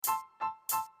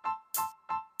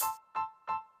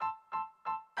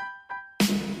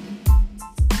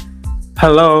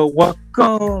Hello,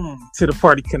 welcome to the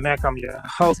Party Connect. I'm your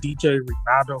host, DJ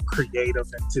Ronaldo Creative,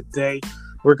 and today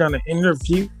we're going to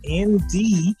interview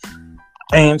Indy,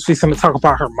 and she's going to talk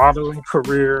about her modeling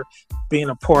career, being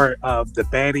a part of the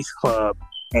Baddies Club,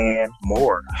 and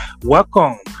more.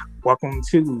 Welcome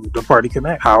to the Party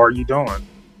Connect. How are you doing?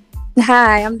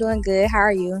 Hi, I'm doing good. How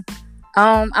are you?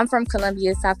 I'm from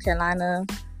Columbia, South Carolina.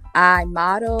 I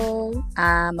model.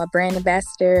 I'm a brand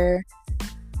ambassador.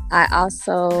 I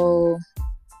also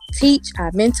teach. I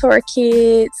mentor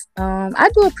kids. I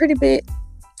do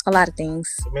a lot of things.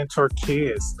 You mentor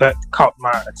kids. That caught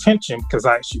my attention because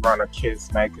I actually run a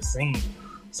kids magazine.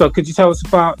 So could you tell us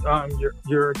about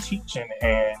your teaching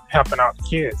and helping out the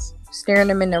kids? Steering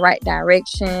them in the right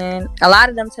direction. A lot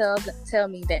of them tell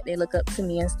me that they look up to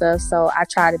me and stuff. So I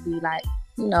try to be like,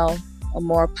 a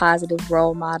more positive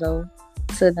role model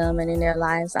to them and in their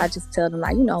lives. I just tell them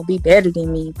like, be better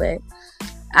than me. But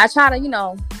I try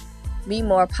to, be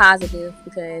more positive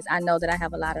because I know that I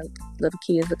have a lot of little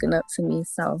kids looking up to me.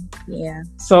 So, yeah.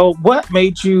 So what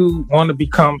made you want to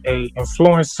become a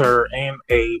influencer and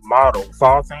a model of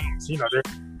all things? There's a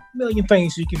million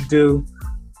things you can do.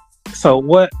 So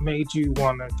what made you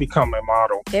want to become a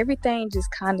model? Everything just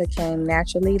kind of came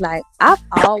naturally. Like, I've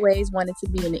always wanted to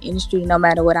be in the industry no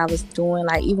matter what I was doing.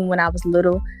 Like, even when I was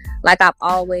little, like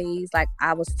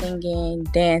I was singing,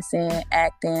 dancing,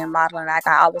 acting, modeling. Like,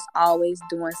 I was always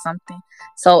doing something.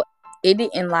 So it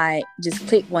didn't like just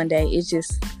click one day.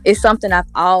 It's something I've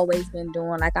always been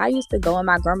doing. Like, I used to go in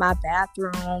my grandma's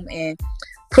bathroom and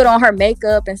put on her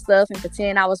makeup and stuff and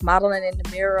pretend I was modeling in the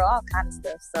mirror, all kind of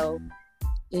stuff. So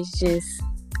it's just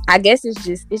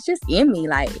in me.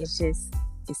 Like, it's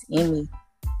in me.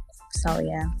 So,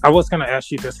 yeah. I was going to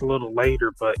ask you this a little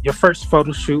later, but your first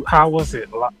photo shoot, how was it?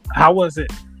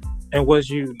 And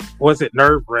was it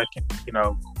nerve-wracking,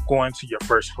 going to your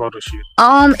first photo shoot?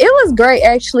 It was great,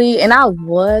 actually. And I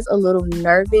was a little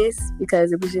nervous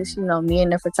because it was just, me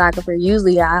and the photographer.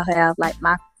 Usually I'll have like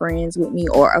my friends with me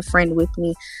or a friend with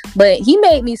me, but he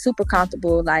made me super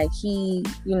comfortable. Like, he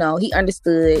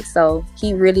understood. So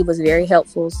he really was very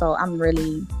helpful. So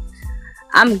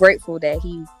I'm grateful that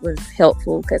he was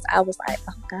helpful because I was like,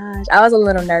 oh gosh, I was a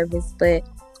little nervous, but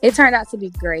it turned out to be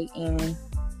great and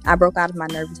I broke out of my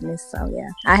nervousness. So yeah,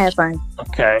 I had fun.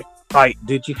 Okay. Like,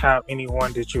 did you have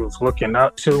anyone that you was looking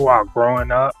up to while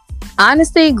growing up?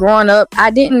 Honestly, growing up,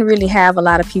 I didn't really have a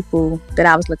lot of people that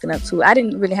I was looking up to. I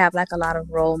didn't really have like a lot of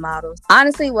role models.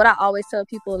 Honestly, what I always tell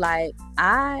people, like,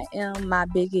 I am my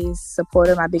biggest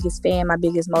supporter, my biggest fan, my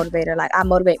biggest motivator. Like, I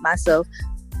motivate myself.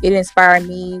 It inspired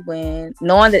me when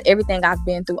knowing that everything I've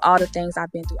been through, all the things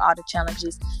I've been through, all the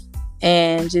challenges,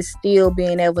 and just still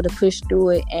being able to push through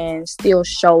it and still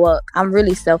show up. I'm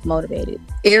really self-motivated.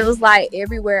 It was like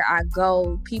everywhere I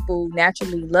go, people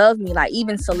naturally love me. Like,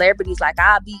 even celebrities, like,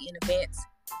 I'll be in events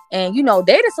and, they're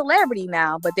the celebrity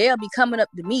now, but they'll be coming up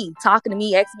to me, talking to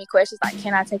me, asking me questions like,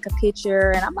 can I take a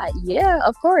picture? And I'm like, yeah,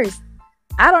 of course.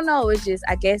 I don't know. It's just,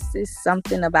 I guess it's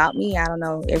something about me. I don't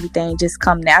know. Everything just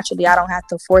come naturally. I don't have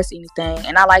to force anything.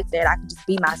 And I like that. I can just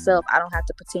be myself. I don't have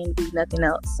to pretend to be nothing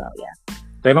else. So, yeah.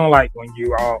 They don't like when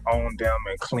you all own them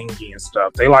and clingy and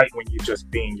stuff. They like when you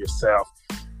just being yourself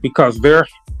because they're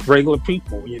regular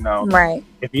people, Right.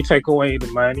 If you take away the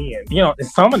money and, and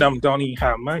some of them don't even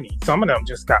have money. Some of them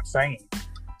just got fame.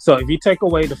 So if you take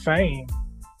away the fame,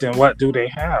 then what do they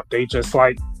have? They just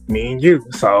like me and you.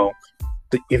 So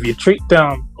if you treat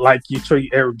them like you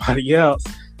treat everybody else,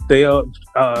 they'll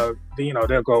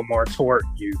go more toward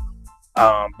you.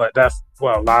 But that's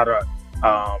what a lot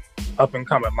of up and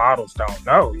coming models don't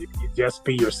know. You just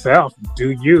be yourself,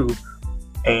 do you,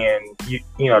 and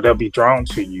they'll be drawn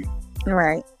to you.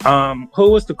 Right.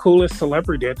 Who was the coolest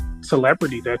celebrity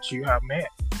that you have met?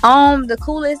 The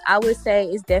coolest I would say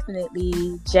is definitely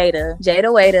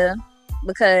Jada Waiter,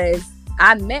 because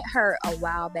I met her a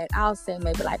while back. I'll say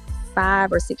maybe like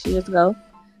 5 or 6 years ago.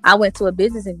 I went to a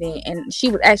business event and she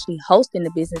was actually hosting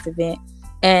the business event.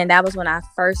 And that was when I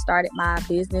first started my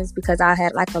business because I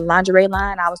had like a lingerie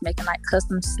line. I was making like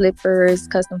custom slippers,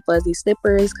 custom fuzzy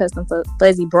slippers, custom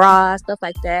fuzzy bras, stuff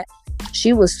like that.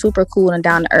 She was super cool and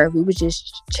down to earth. We were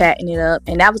just chatting it up.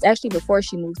 And that was actually before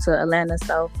she moved to Atlanta.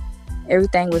 So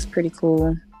everything was pretty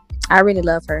cool. I really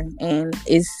love her. And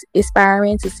it's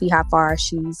inspiring to see how far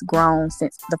she's grown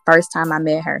since the first time I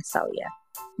met her. So, yeah.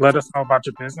 Let us know about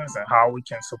your business and how we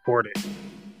can support it.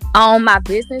 My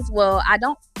business, well, I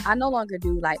no longer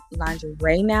do like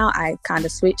lingerie now. I kind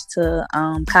of switched to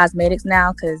cosmetics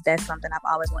now because that's something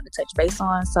I've always wanted to touch base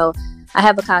on. So I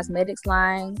have a cosmetics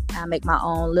line. I make my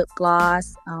own lip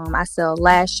gloss. I sell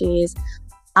lashes.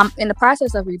 I'm in the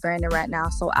process of rebranding right now,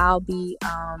 so I'll be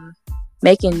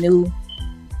making new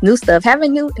new stuff.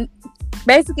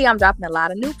 Basically, I'm dropping a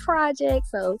lot of new projects,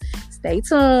 so stay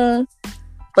tuned.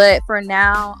 But for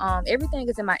now, everything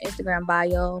is in my Instagram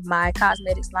bio. My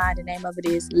cosmetics line, the name of it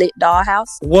is Lit Dollhouse.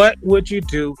 What would you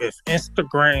do if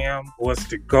Instagram was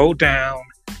to go down?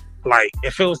 Like,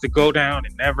 if it was to go down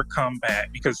and never come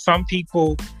back? Because some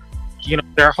people,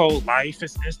 their whole life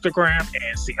is Instagram.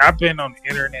 And see, I've been on the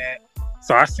internet.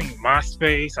 So I seen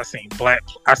MySpace.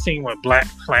 I seen when Black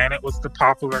Planet was the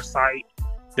popular site.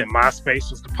 Then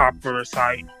MySpace was the popular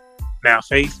site. Now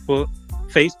Facebook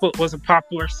was a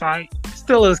popular site.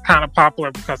 Still is kind of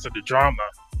popular because of the drama.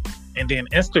 And then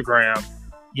Instagram,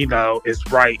 is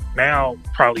right now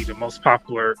probably the most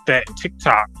popular, that and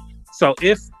TikTok. So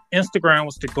if Instagram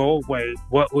was to go away,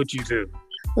 what would you do?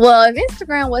 Well, if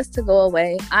Instagram was to go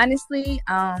away, honestly,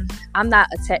 I'm not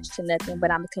attached to nothing,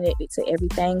 but I'm connected to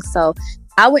everything. So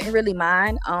I wouldn't really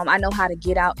mind. I know how to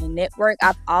get out and network.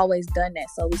 I've always done that.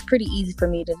 So it's pretty easy for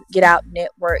me to get out,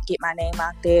 network, get my name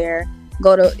out there,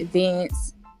 go to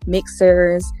events,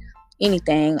 mixers,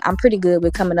 anything. I'm pretty good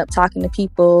with coming up, talking to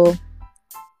people.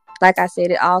 Like I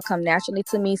said, it all come naturally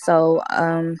to me. So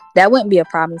that wouldn't be a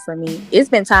problem for me. It's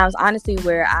been times, honestly,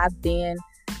 where I've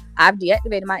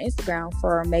deactivated my Instagram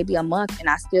for maybe a month and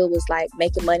I still was like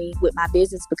making money with my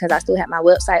business because I still had my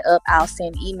website up. I'll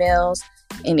send emails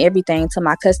and everything to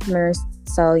my customers.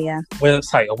 So yeah. A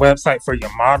website for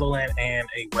your modeling and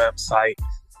a website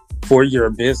for your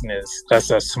business.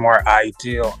 That's a smart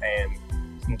ideal, and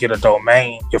you can get a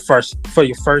domain for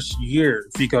your first year.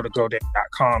 If you go to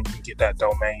GoDaddy.com, you can get that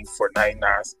domain for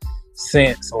 99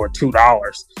 cents or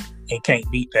 $2. You can't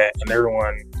beat that. And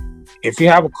everyone, if you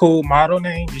have a cool model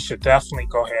name, you should definitely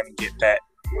go ahead and get that.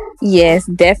 Yes,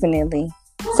 definitely.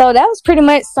 So that was pretty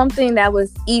much something that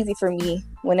was easy for me.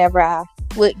 Whenever I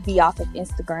would be off of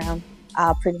Instagram,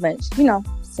 I'll pretty much,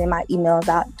 send my emails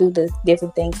out, do the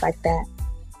different things like that.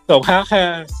 So how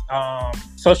has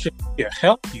social media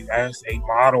helped you as a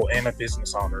model and a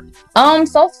business owner?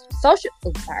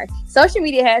 Social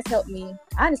media has helped me,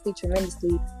 honestly,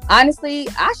 tremendously. Honestly,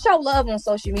 I show love on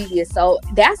social media. So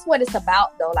that's what it's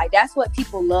about, though. Like, that's what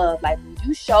people love. Like, when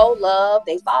you show love,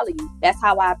 they follow you. That's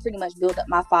how I pretty much build up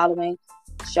my following,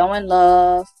 showing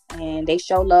love, and they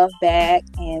show love back,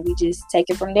 and we just take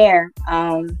it from there.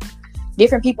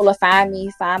 Different people will find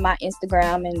my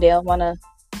Instagram, and they'll want to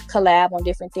collab on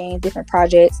different things, different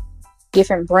projects,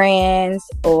 different brands,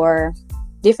 or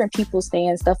different people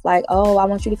saying stuff like, oh, I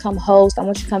want you to come host, I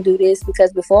want you to come do this.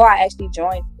 Because before I actually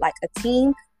joined like a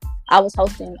team, I was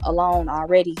hosting alone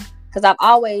already, because I've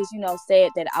always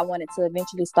said that I wanted to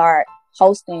eventually start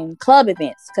hosting club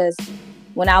events, because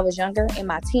when I was younger in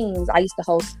my teens, I used to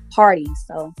host parties.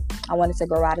 So I wanted to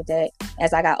grow out of that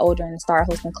as I got older and start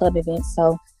hosting club events.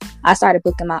 So I started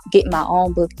getting my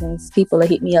own bookings. People would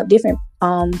hit me up, different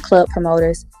club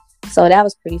promoters. So that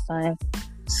was pretty fun.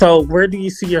 So where do you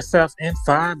see yourself in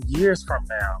 5 years from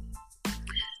now?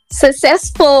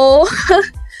 Successful,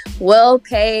 well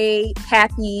paid,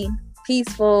 happy,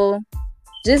 peaceful,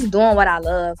 just doing what I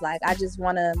love. Like, I just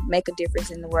want to make a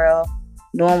difference in the world,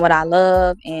 doing what I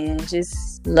love and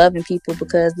just loving people,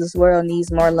 because this world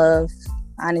needs more love,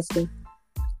 honestly.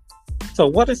 So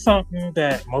what is something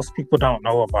that most people don't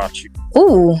know about you?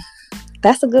 Ooh,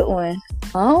 that's a good one.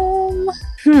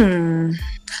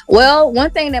 Well,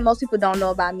 one thing that most people don't know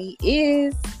about me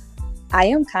is I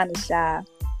am kind of shy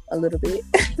a little bit.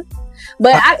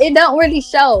 But it don't really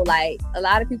show. Like, a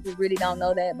lot of people really don't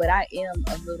know that, but I am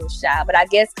a little shy. But I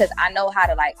guess because I know how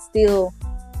to still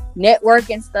network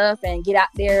and stuff and get out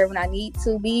there when I need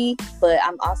to be. But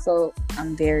I'm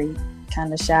very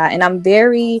kind of shy, and I'm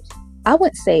very, I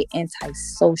wouldn't say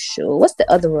antisocial. What's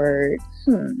the other word?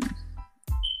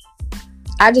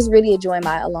 I just really enjoy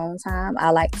my alone time.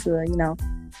 I like to,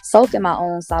 soak in my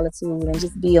own solitude and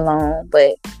just be alone.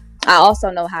 But I also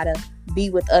know how to be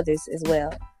with others as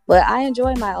well. But I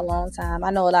enjoy my alone time. I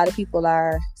know a lot of people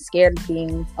are scared of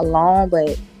being alone,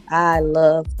 but I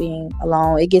love being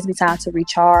alone. It gives me time to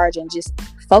recharge and just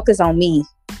focus on me,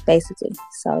 basically.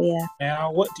 So, yeah.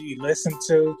 Now, what do you listen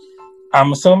to?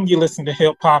 I'm assuming you listen to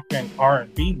hip hop and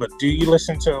R&B, but do you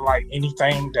listen to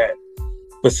anything that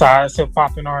besides hip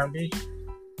hop and R&B?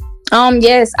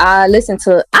 Yes, I listen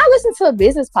to a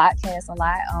business podcast a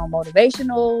lot,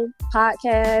 motivational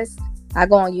podcasts. I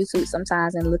go on YouTube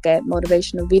sometimes and look at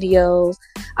motivational videos.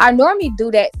 I normally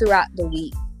do that throughout the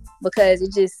week because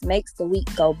it just makes the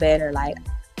week go better. Like,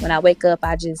 when I wake up,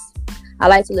 I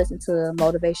like to listen to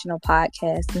motivational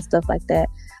podcasts and stuff like that.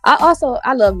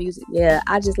 I love music. Yeah,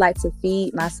 I just like to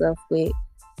feed myself with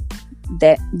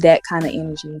that kind of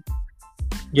energy.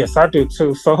 Yes, I do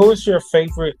too. So who is your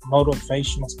favorite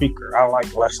motivational speaker? I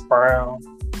like Les Brown.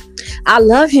 I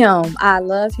love him. I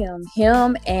love him.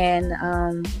 Him and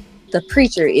the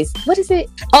preacher is, what is it?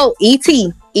 Oh,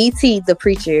 E.T. E.T. the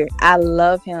preacher. I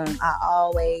love him. I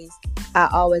always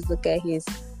look at his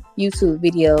YouTube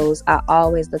videos. I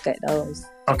always look at those.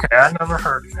 Okay, I never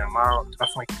heard of him. I'll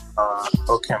definitely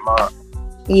look him up.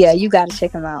 Yeah, you got to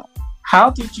check him out. How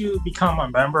did you become a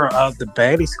member of the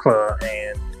Baddies Club,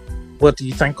 and what do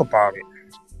you think about it?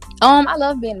 I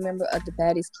love being a member of the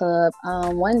Baddies Club.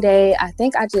 One day, I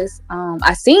think I just,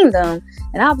 I seen them,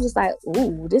 and I was just like,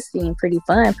 ooh, this seemed pretty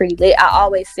fun, pretty lit. I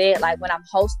always said, like, when I'm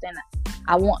hosting,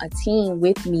 I want a team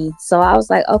with me. So I was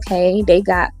like, okay, they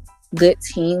got good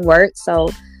teamwork. So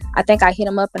I think I hit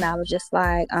them up, and I was just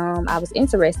like, I was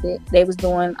interested. They was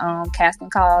doing casting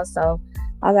calls, so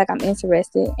I was like, I'm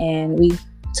interested, and we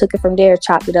took it from there,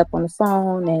 chopped it up on the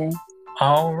phone, and.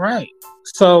 All right.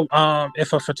 So,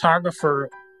 if a photographer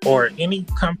or any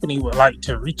company would like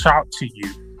to reach out to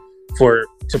you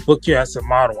to book you as a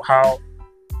model, how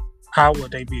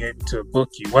would they be able to book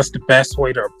you? What's the best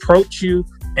way to approach you,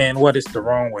 and what is the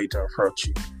wrong way to approach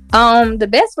you? The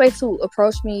best way to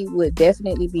approach me would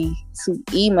definitely be to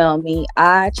email me.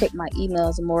 I check my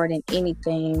emails more than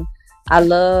anything. I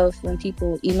love when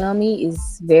people email me.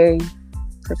 It's very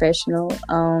professional.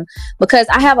 Because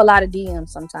I have a lot of DMs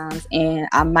sometimes, and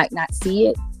I might not see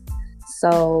it.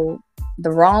 So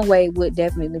the wrong way would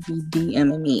definitely be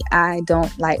DMing me. I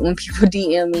don't like when people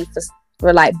DM me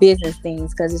for like business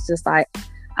things, because it's just like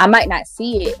I might not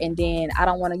see it, and then I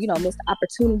don't want to, miss the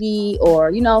opportunity,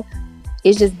 or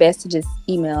it's just best to just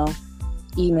email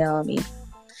me.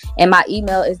 And my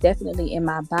email is definitely in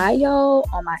my bio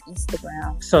on my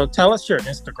Instagram. So tell us your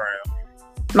Instagram.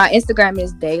 My Instagram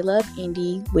is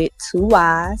DayLoveIndie with 2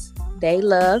 Y's.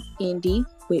 DayLoveIndie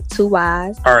with 2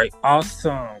 Y's. All right,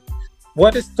 awesome.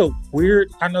 What is the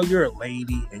weird? I know you're a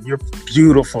lady and you're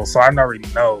beautiful, so I already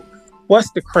know.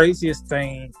 What's the craziest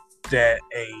thing that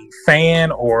a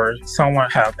fan or someone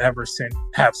have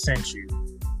sent you?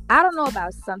 I don't know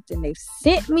about something they've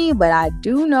sent me, but I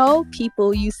do know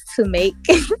people used to make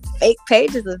fake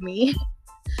pages of me,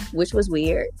 which was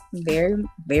weird. Very,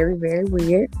 very, very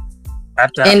weird.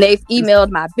 And they've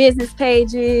emailed my business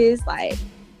pages. Like,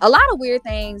 a lot of weird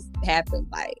things happened.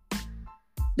 Like,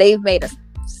 they've made a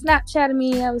Snapchat of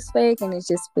me that was fake, and it's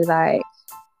just be like,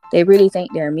 they really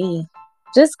think they're me.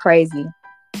 Just crazy.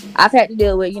 I've had to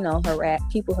deal with,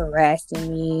 people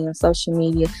harassing me on social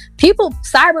media.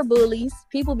 Cyber bullies.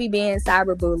 People be being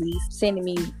cyber bullies, sending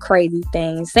me crazy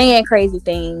things, saying crazy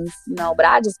things, but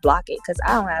I just block it because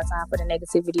I don't have time for the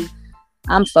negativity.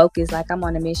 I'm focused, like I'm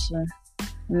on a mission.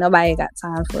 Nobody got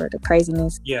time for the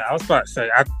craziness. Yeah, I was about to say,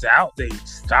 I doubt they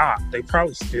stopped. They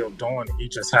probably still doing it. You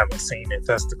just haven't seen it.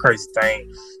 That's the crazy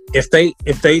thing. If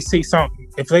they see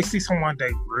someone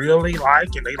they really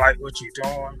like and they like what you're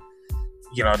doing,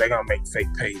 they're gonna make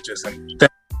fake pages, and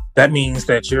that means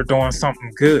that you're doing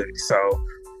something good. So,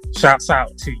 shouts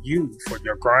out to you for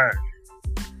your grind.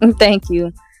 Thank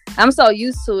you. I'm so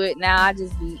used to it now.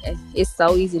 It's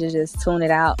so easy to just tune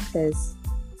it out because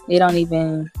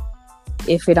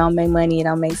if it don't make money, it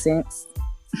don't make sense.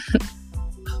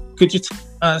 Could you tell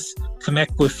us,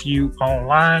 connect with you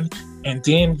online, and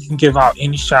then you can give out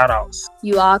any shout outs?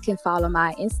 You all can follow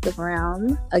my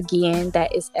Instagram. Again,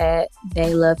 that is at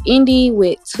DayLoveIndie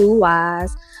with 2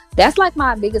 Y's. That's like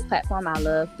my biggest platform. I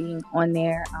love being on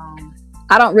there.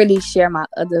 I don't really share my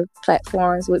other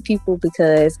platforms with people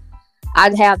because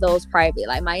I have those private.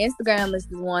 Like, my Instagram is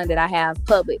the one that I have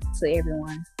public to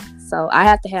everyone. So I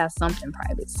have to have something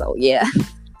private. So yeah.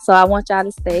 So I want y'all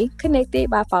to stay connected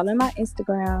by following my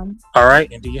Instagram. All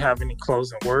right. And do you have any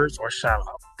closing words or shout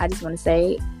out? I just want to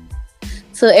say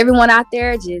to everyone out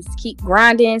there, just keep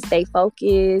grinding, stay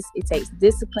focused. It takes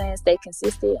discipline, stay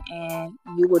consistent, and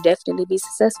you will definitely be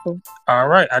successful. All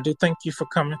right. I do thank you for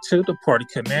coming to the Party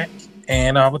Connect,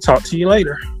 and I will talk to you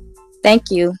later. Thank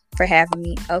you for having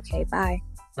me. Okay, bye.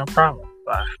 No problem.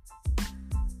 Bye.